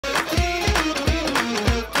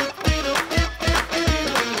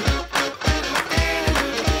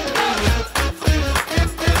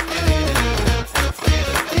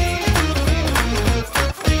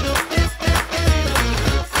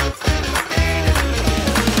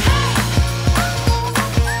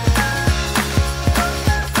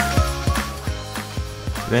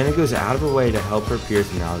Savannah goes out of her way to help her peers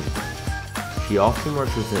in algebra. She often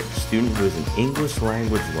works with a student who is an English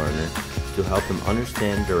language learner to help them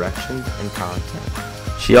understand directions and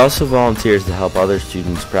content. She also volunteers to help other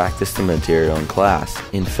students practice the material in class.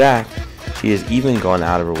 In fact, she has even gone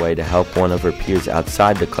out of her way to help one of her peers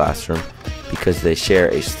outside the classroom because they share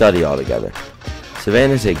a study all together.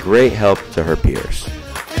 Savannah is a great help to her peers.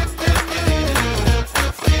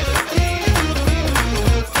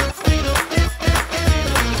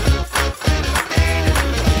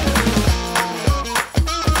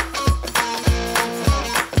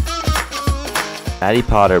 Matty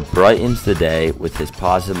Potter brightens the day with his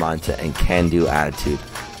positive mindset and can-do attitude.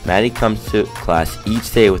 Matty comes to class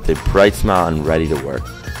each day with a bright smile and ready to work.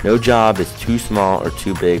 No job is too small or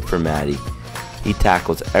too big for Matty. He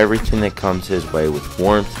tackles everything that comes his way with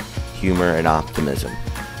warmth, humor, and optimism.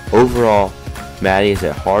 Overall, Matty is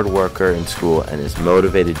a hard worker in school and is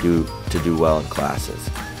motivated to do well in classes.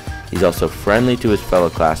 He's also friendly to his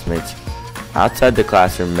fellow classmates. Outside the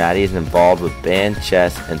classroom, Matty is involved with band,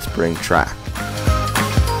 chess, and spring track.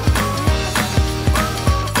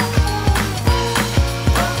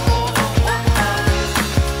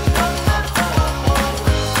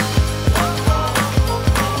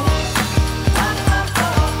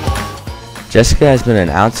 Jessica has been an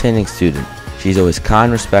outstanding student. She's always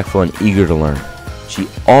kind, respectful, and eager to learn. She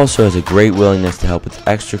also has a great willingness to help with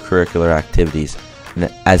extracurricular activities.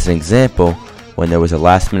 And as an example, when there was a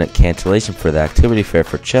last-minute cancellation for the activity fair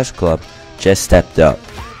for chess club, Jess stepped up.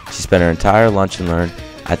 She spent her entire lunch and learn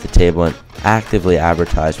at the table and actively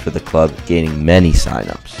advertised for the club, gaining many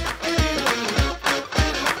sign-ups.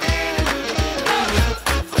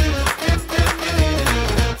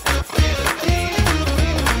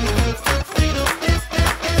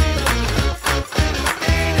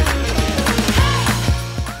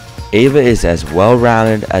 Ava is as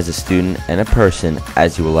well-rounded as a student and a person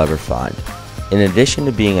as you will ever find. In addition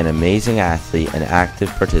to being an amazing athlete and active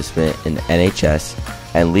participant in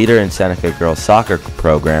NHS and leader in Seneca girls soccer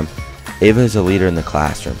program, Ava is a leader in the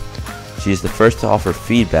classroom. She is the first to offer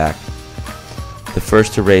feedback, the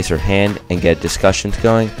first to raise her hand and get discussions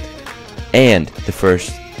going, and the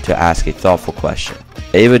first to ask a thoughtful question.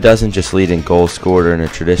 Ava doesn't just lead in goals scored or in a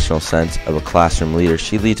traditional sense of a classroom leader.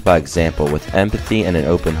 She leads by example with empathy and an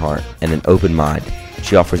open heart and an open mind.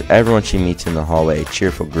 She offers everyone she meets in the hallway a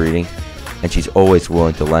cheerful greeting, and she's always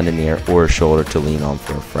willing to lend an ear or a shoulder to lean on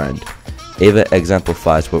for a friend. Ava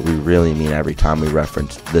exemplifies what we really mean every time we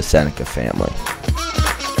reference the Seneca family.